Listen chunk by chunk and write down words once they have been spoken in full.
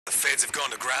The feds have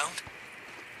gone to ground?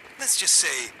 Let's just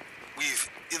say we've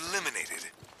eliminated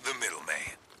the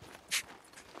middleman.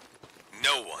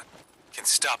 No one can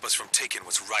stop us from taking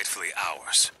what's rightfully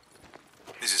ours.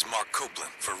 This is Mark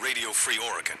Copeland for Radio Free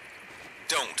Oregon.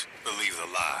 Don't believe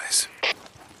the lies.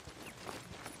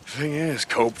 Thing is,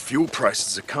 Cope, fuel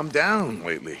prices have come down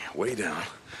lately, way down.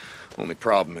 Only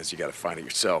problem is you gotta find it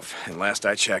yourself. And last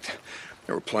I checked,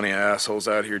 there were plenty of assholes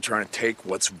out here trying to take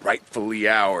what's rightfully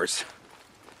ours.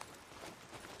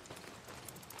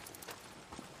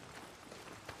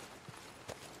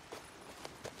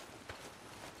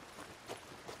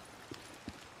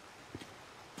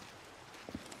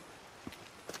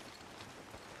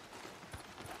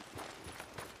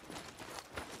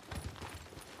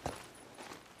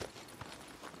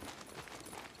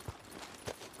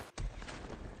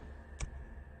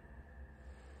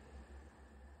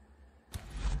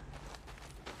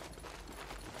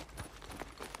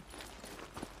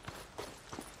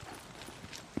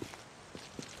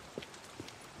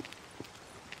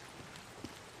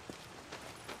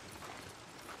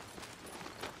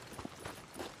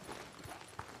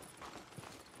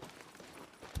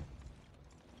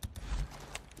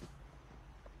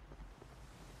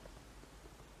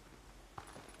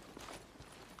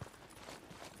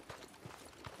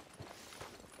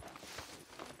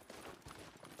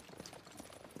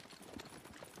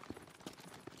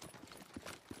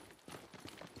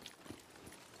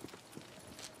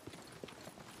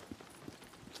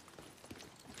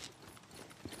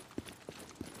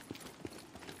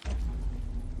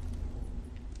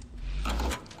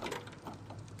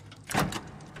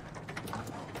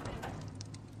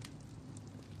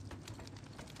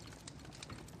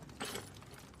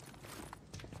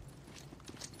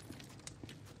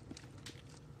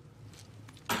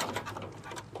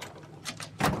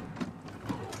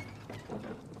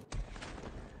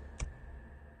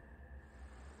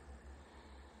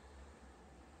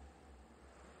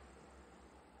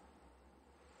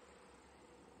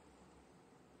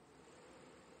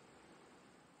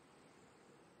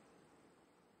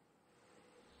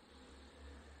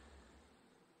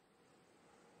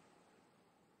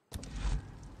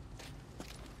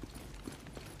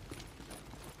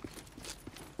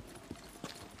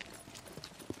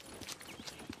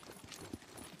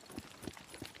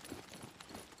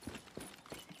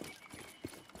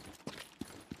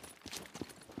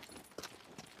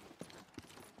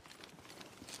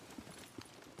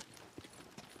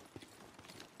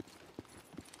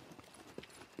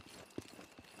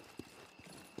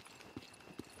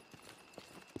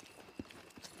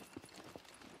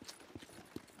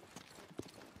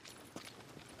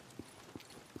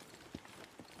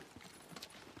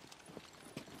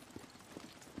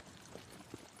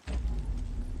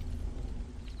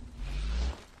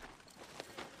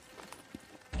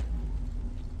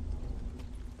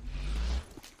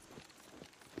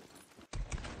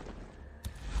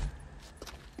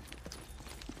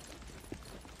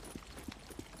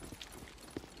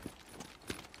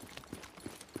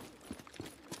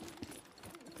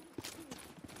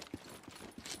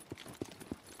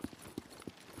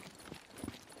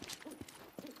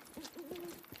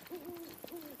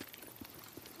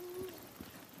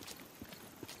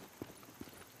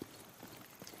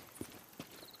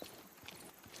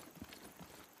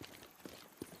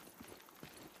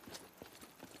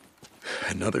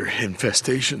 Another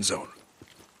infestation zone.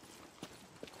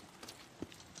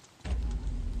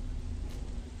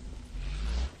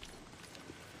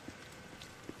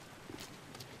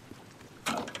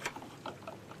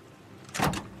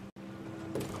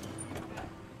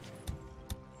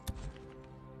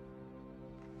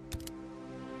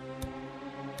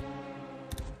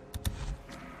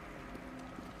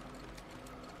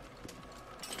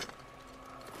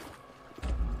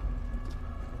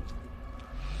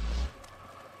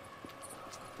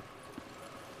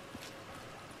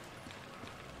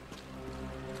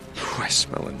 I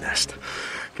smell a nest.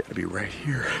 Gotta be right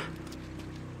here.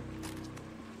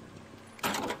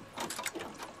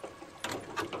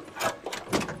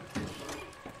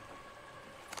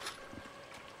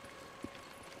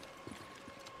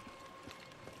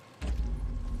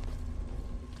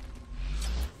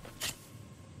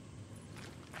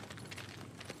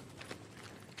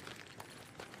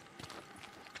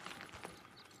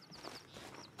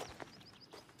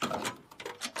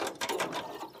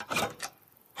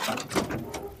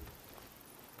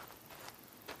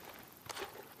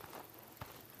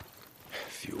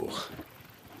 Fuel.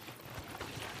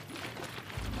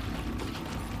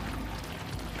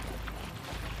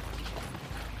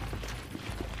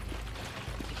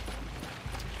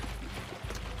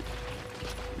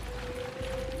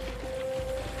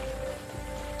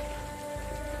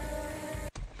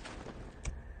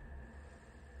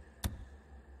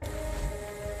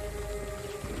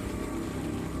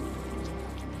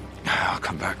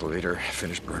 come back later,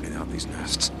 finish burning out these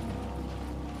nests.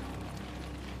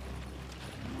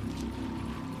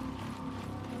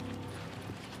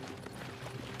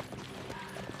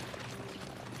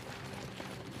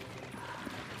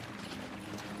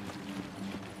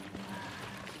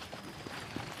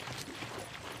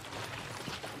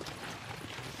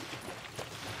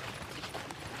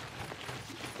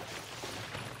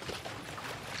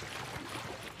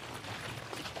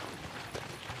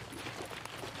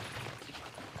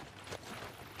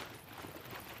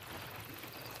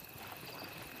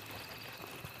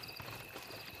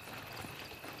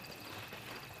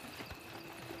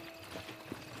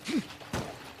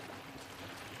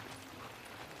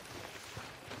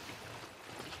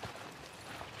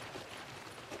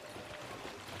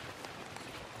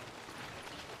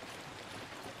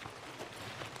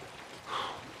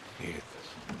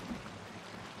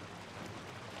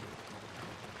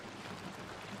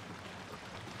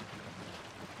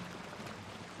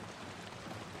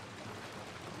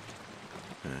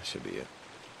 That should be it.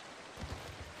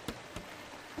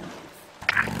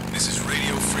 This is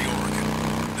Radio Free Oregon.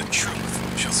 The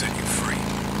truth shall set you free.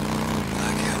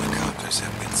 Black helicopters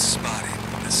have been spotted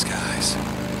in the skies. You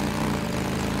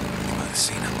might have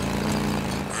seen them.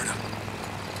 Heard them.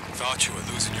 Thought you were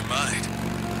losing your mind.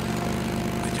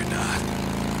 But you're not.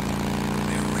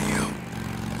 They're real.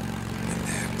 And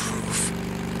they're proof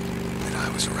that I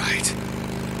was right.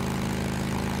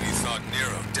 We thought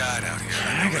Nero died out here.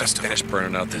 I gotta finish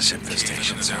burning out this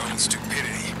infestation. Their own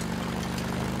stupidity.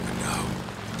 But no.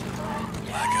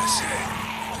 Like I said,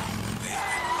 they've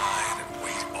been lying in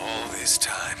wait all this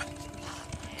time.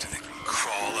 So they can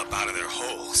crawl up out of their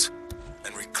holes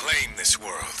and reclaim this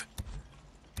world.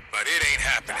 But it ain't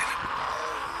happening.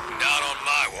 Not on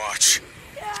my watch.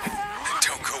 And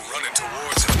don't go running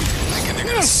towards them thinking they're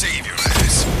gonna save your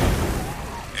ass.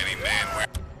 Any man wearing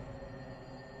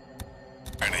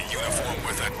a uniform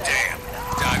with a damn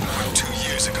died more than 2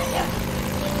 years ago.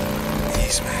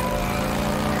 These men,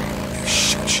 they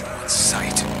shoot you on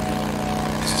sight.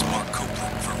 This is Mark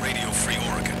Copeland for Radio Free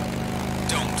Oregon.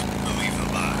 Don't believe the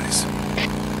lies.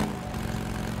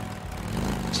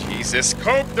 Jesus,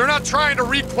 Cope, they're not trying to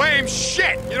reclaim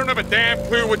shit! You don't have a damn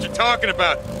clue what you're talking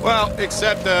about. Well,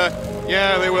 except,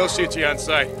 yeah, they will shoot you on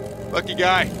sight. Lucky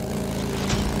guy.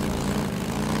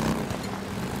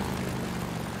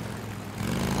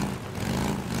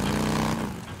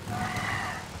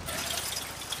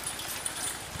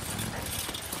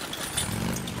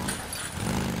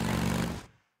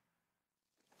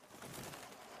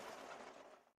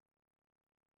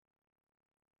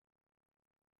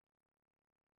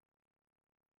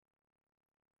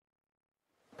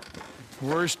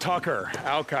 Where's Tucker,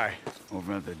 Alki?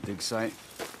 Over at the dig site?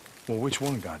 Well, which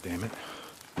one, goddammit?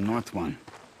 The north one.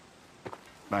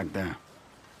 Back there.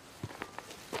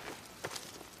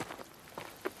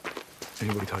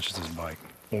 Anybody touches this bike,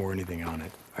 or anything on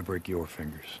it, I break your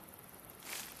fingers.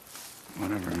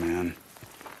 Whatever, man.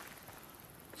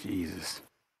 Jesus.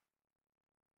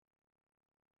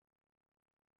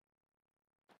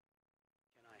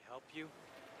 Can I help you?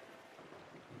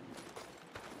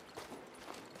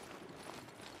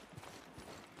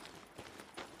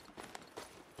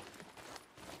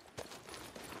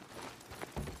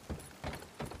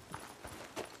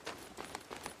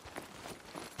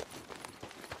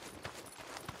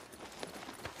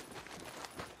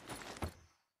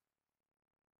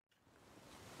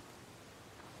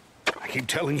 I keep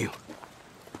telling you.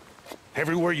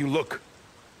 Everywhere you look,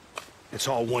 it's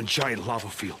all one giant lava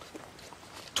field.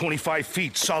 25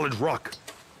 feet solid rock.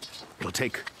 It'll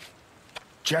take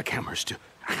jackhammers to...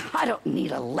 I don't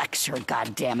need a lecture,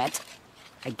 goddammit.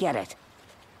 I get it.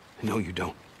 No, you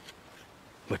don't.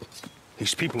 But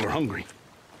these people are hungry.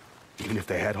 Even if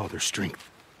they had all their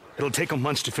strength. It'll take them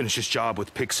months to finish this job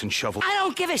with picks and shovels. I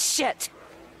don't give a shit!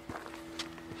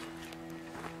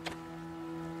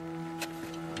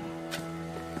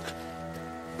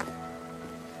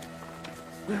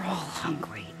 We're all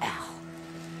hungry, Al.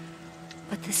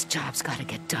 But this job's gotta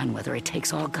get done whether it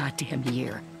takes all goddamn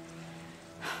year.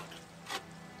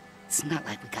 It's not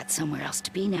like we got somewhere else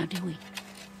to be now, do we?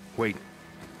 Wait.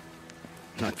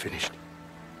 Not finished.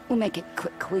 We'll make it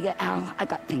quick, we got Al. I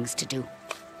got things to do.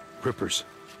 Rippers.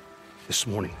 This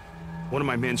morning, one of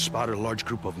my men spotted a large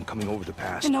group of them coming over the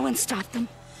pass. And no one stopped them?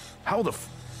 How the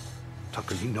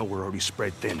Tucker, you know we're already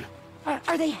spread thin.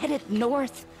 Are they headed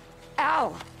north?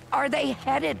 Al, are they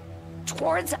headed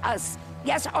towards us?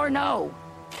 Yes or no?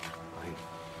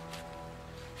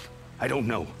 I don't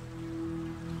know.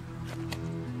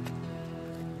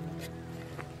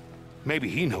 Maybe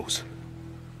he knows.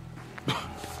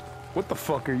 What the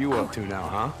fuck are you up to now,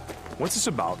 huh? What's this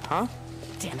about, huh?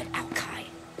 Damn it, Alkai.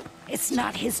 It's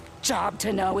not his job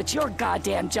to know, it's your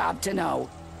goddamn job to know.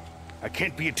 I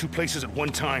can't be at two places at one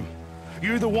time.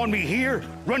 You either want me here,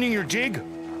 running your dig,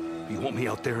 or you want me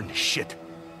out there in the shit,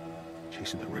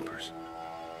 chasing the Rippers.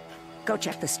 Go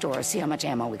check the store, see how much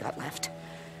ammo we got left.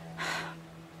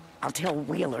 I'll tell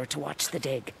Wheeler to watch the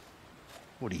dig.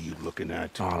 What are you looking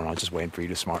at? I don't know, just waiting for you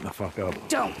to smarten the fuck up.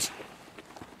 Don't!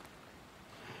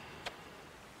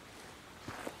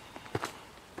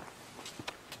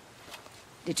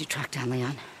 Did you track down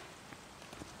Leon?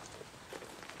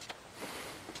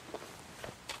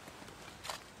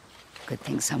 Good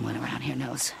thing someone around here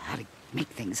knows how to make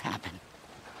things happen.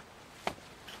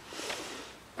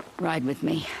 Ride with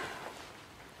me.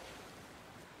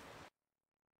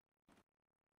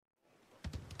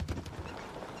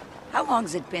 How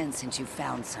long's it been since you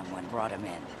found someone, brought him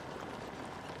in?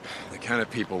 The kind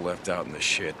of people left out in the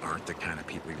shit aren't the kind of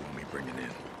people you want me bringing in.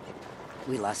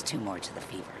 We lost 2 more to the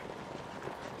fever.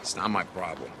 It's not my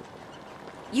problem.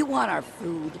 You want our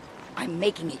food? I'm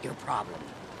making it your problem.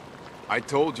 I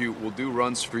told you we'll do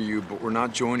runs for you, but we're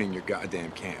not joining your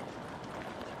goddamn camp.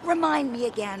 Remind me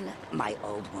again, my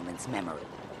old woman's memory.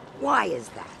 Why is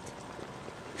that?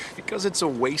 Because it's a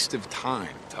waste of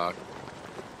time, Tuck.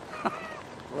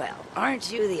 Well,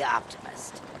 aren't you the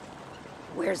optimist?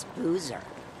 Where's Boozer?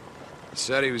 He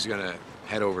said he was gonna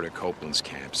head over to Copeland's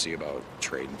camp, see about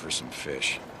trading for some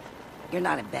fish. You're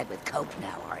not in bed with Cope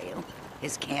now, are you?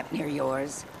 His camp near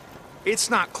yours? It's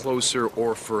not closer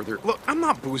or further. Look, I'm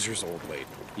not Boozer's old lady.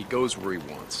 He goes where he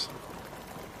wants.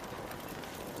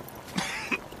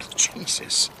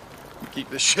 Jesus. You keep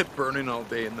this shit burning all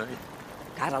day and night.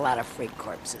 Got a lot of freak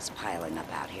corpses piling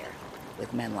up out here.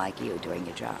 With men like you doing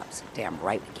your jobs. Damn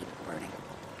right we keep it burning.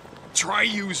 Try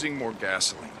using more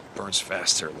gasoline. Burns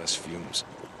faster, less fumes.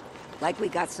 Like we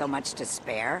got so much to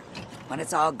spare? When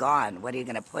it's all gone, what are you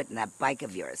gonna put in that bike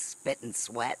of yours? Spit and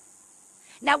sweat?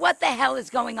 Now what the hell is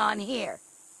going on here?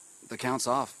 The count's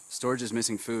off. Storage is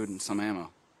missing food and some ammo.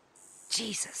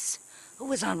 Jesus. Who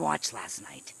was on watch last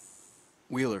night?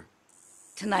 Wheeler,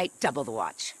 Tonight, double the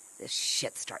watch. This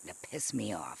shit's starting to piss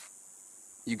me off.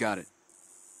 you got it.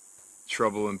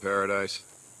 Trouble in paradise.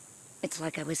 It's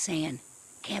like I was saying.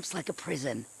 Camp's like a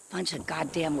prison. Bunch of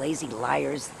goddamn lazy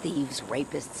liars, thieves,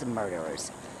 rapists, and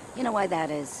murderers. You know why that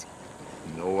is?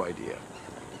 No idea.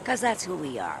 'Cause that's who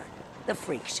we are. The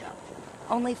freak show.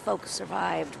 Only folks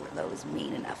survived were those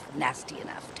mean enough, nasty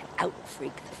enough to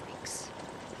out-freak the freaks.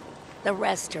 The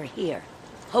rest are here.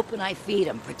 Hoping I feed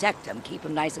them, protect them, keep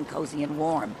them nice and cozy and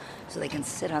warm, so they can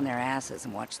sit on their asses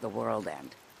and watch the world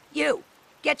end. You!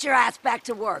 Get your ass back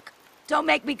to work! Don't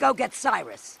make me go get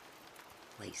Cyrus!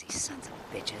 Lazy sons of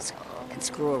bitches can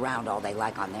screw around all they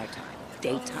like on their time.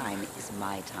 Daytime is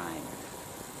my time.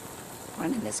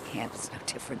 Running this camp is no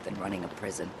different than running a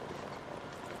prison.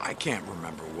 I can't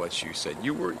remember what you said.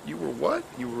 You were what?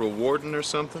 You were a warden or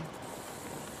something?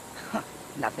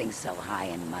 Nothing so high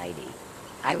and mighty.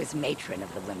 I was matron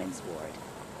of the women's ward.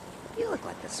 You look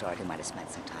like the sort who might have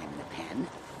spent some time in the pen,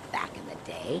 back in the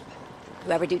day.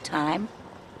 You ever do time?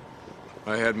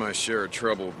 I had my share of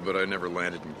trouble, but I never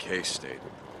landed in K-State.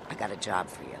 I got a job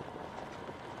for you.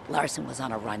 Larson was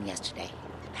on a run yesterday.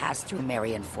 Passed through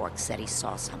Marion Forks, said he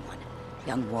saw someone.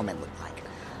 Young woman looked like.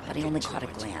 But he only caught a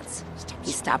glance.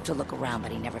 He stopped to look around,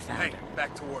 but he never found her.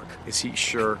 Back to work. Is he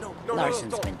sure?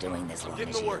 Larson's been doing this long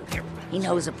as you. He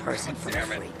knows a person from a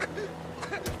freak.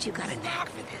 But you got a knack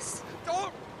for this.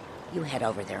 You head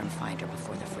over there and find her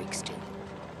before the freaks do.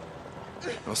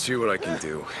 I'll see what I can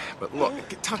do. But look,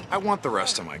 Tuck, I want the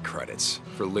rest of my credits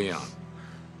for Leon.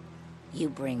 You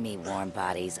bring me warm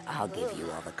bodies, I'll give you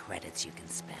all the credits you can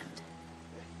spend.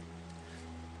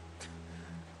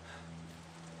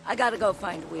 I gotta go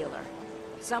find Wheeler.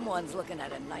 Someone's looking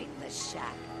at a night in the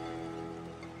shack.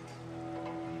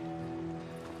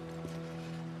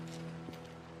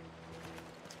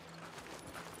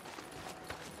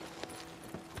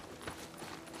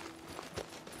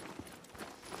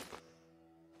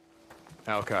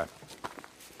 Alkai.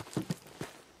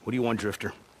 What do you want,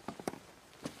 Drifter?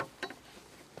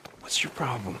 What's your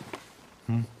problem?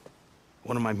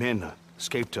 One of my men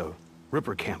escaped a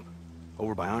Ripper camp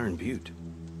over by Iron Butte.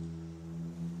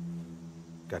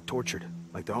 Got tortured,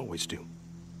 like they always do.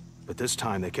 But this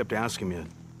time they kept asking me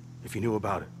if you knew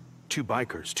about it. 2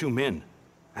 bikers, 2 men,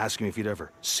 asking me if you'd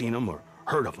ever seen them or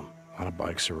heard of them. A lot of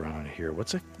bikes around here.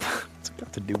 What's it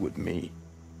got to do with me?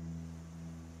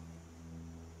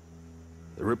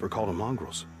 The Ripper called them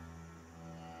mongrels.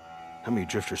 How many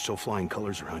drifters still flying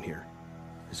colors around here?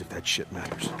 As if that shit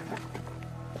matters.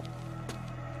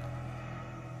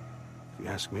 If you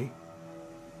ask me,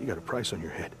 you got a price on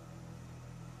your head.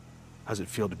 How's it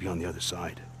feel to be on the other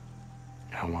side?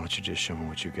 Now, why don't you just show me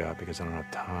what you got, because I don't have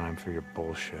time for your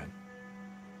bullshit.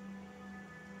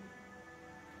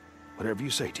 Whatever you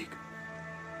say, Deacon.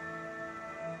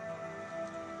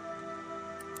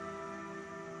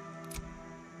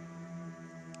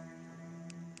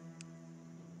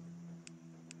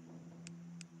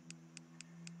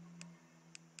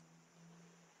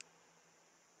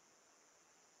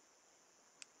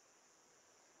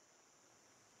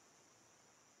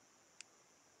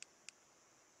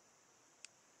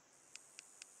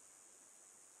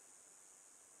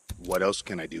 What else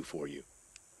can I do for you?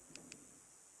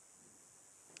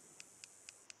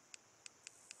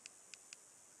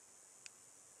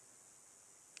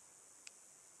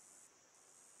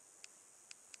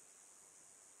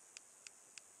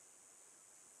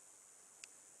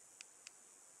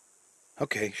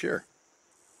 Okay, sure.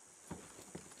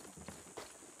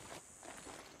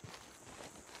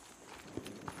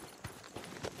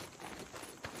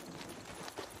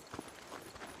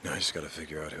 Now I just gotta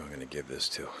figure out who I'm gonna give this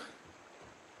to.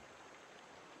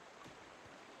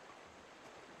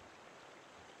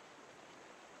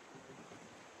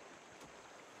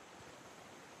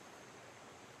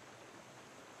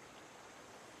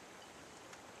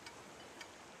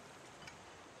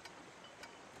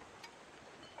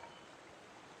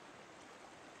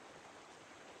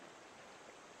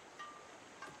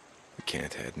 I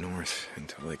can't head north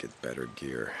until I get better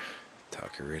gear.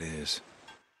 Tucker it is.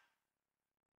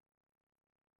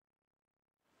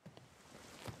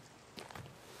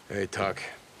 Hey, Tuck.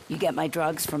 You get my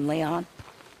drugs from Leon?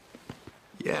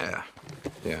 Yeah.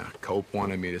 Cope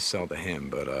wanted me to sell to him,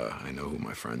 but I know who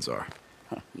my friends are.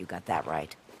 You got that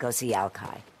right. Go see Alki.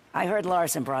 I heard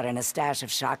Larson brought in a stash of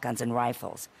shotguns and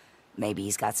rifles. Maybe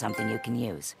he's got something you can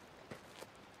use.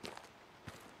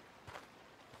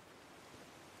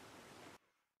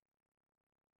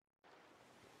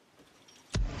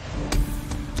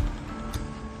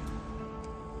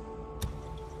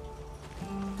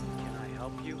 Can I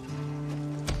help you?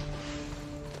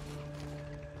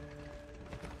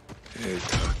 Hey,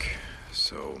 Tuck.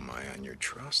 So, am I on your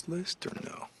trust list or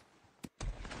no?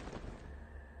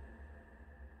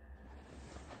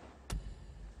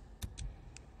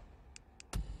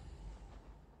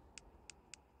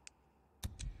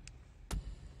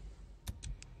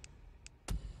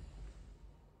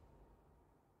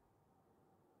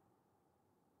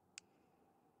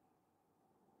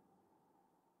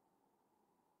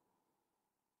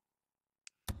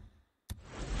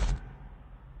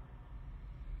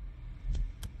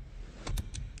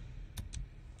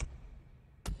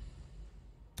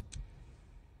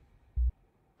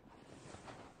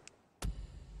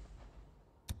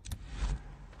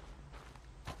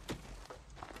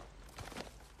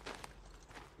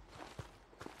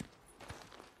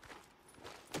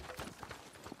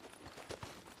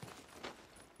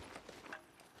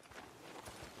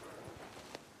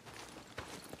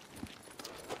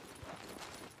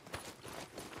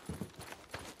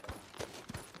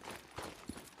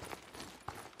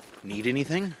 Need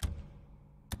anything?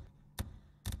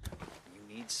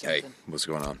 You need something? Hey, what's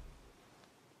going on?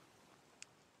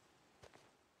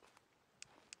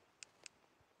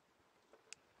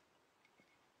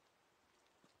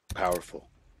 Powerful.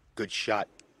 Good shot.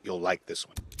 You'll like this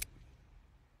one.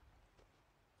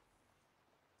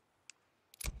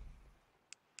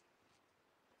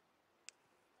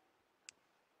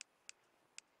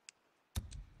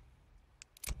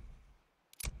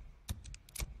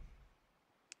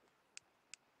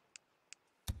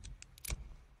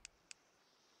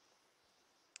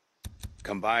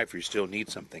 Come by if you still need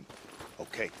something.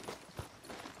 Okay.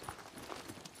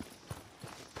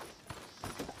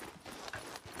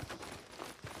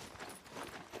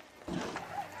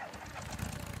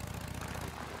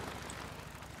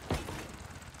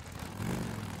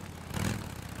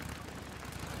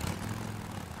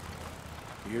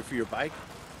 You here for your bike?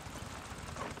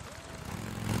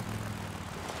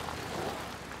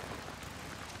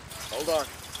 Hold on.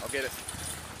 I'll get it.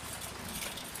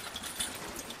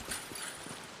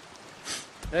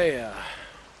 Hey,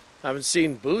 haven't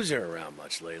seen Boozer around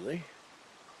much lately.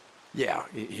 Yeah,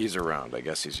 he's around. I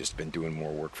guess he's just been doing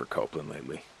more work for Copeland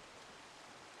lately.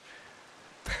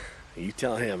 You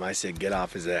tell him I said get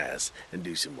off his ass and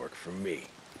do some work for me.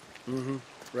 Mm-hmm.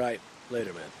 Right.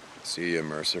 Later, man. See ya,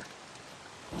 Mercer.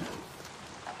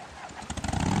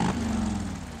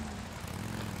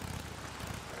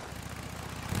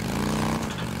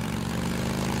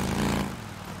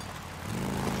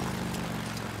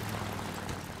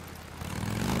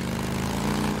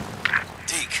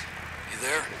 Deke, you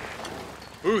there?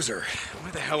 Boozer,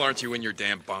 why the hell aren't you in your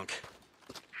damn bunk?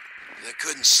 That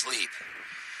couldn't sleep.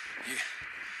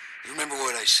 You remember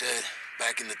what I said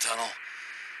back in the tunnel?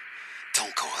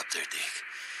 Don't go up there, Deke.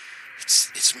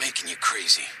 It's making you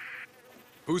crazy.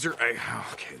 Boozer,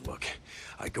 okay, look.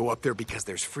 I go up there because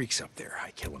there's freaks up there.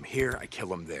 I kill them here, I kill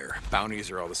them there. Bounties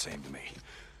are all the same to me.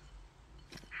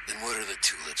 Then what are the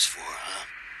tulips for, huh?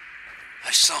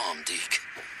 I saw them, Deke.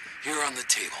 Here on the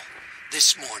table.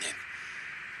 This morning.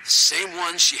 The same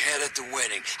ones she had at the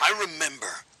wedding. I remember.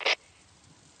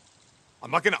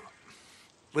 I'm not gonna...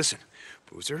 Listen,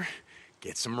 Boozer,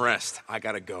 get some rest. I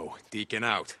gotta go. Deacon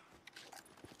out.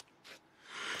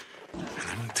 And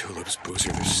them tulips,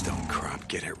 Boozer, they're stone crop.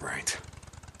 Get it right.